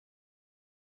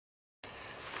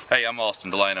Hey, I'm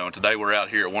Austin Delano, and today we're out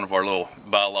here at one of our little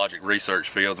biologic research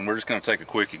fields, and we're just going to take a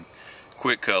quick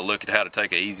look at how to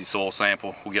take an easy soil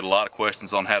sample. We get a lot of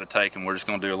questions on how to take them. We're just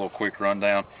going to do a little quick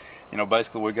rundown. You know,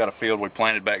 basically we've got a field we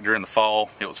planted back during the fall.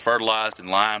 It was fertilized and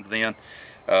limed then,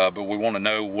 but we want to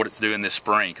know what it's doing this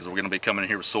spring because we're going to be coming in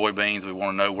here with soybeans. We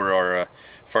want to know where our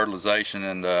fertilization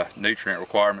and nutrient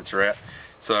requirements are at.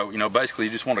 So, you know, basically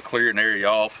you just want to clear an area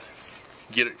off,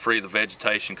 get it free of the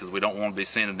vegetation because we don't want to be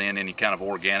sending in any kind of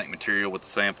organic material with the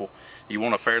sample. You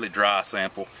want a fairly dry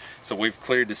sample. So we've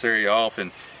cleared this area off,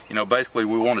 and you know, basically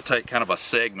we want to take kind of a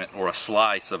segment or a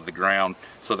slice of the ground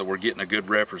so that we're getting a good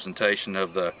representation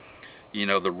of the, you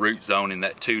know, the root zone in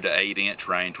that 2 to 8 inch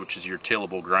range, which is your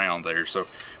tillable ground there. So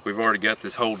we've already got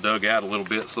this hole dug out a little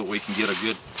bit so that we can get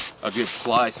a good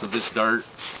slice of this dirt,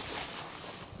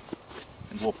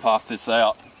 and we'll pop this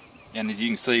out. And as you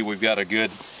can see, we've got a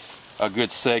good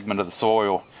segment of the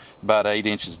soil about 8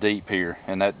 inches deep here,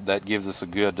 and that gives us a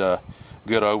good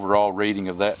overall reading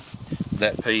of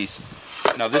that piece.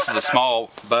 Now this is a small,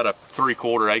 about a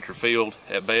 3/4 acre field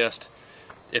at best.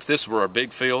 If this were a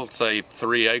big field, say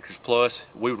 3 acres plus,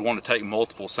 we would want to take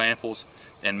multiple samples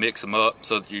and mix them up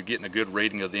so that you're getting a good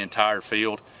reading of the entire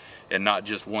field and not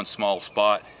just one small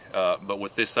spot. But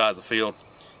with this size of field,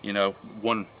 you know,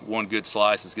 one good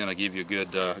slice is going to give you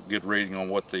a good reading on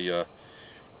what the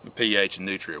pH and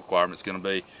nutrient requirement is going to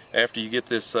be. After you get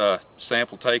this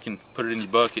sample taken, put it in your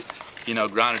bucket, you know,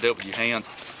 grind it up with your hands.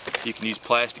 You can use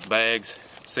plastic bags,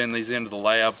 send these into the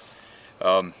lab.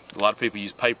 A lot of people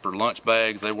use paper lunch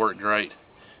bags, they work great.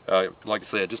 Like I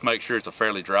said, just make sure it's a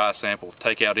fairly dry sample.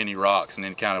 Take out any rocks and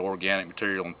any kind of organic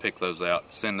material and pick those out.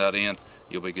 Send that in,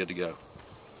 you'll be good to go.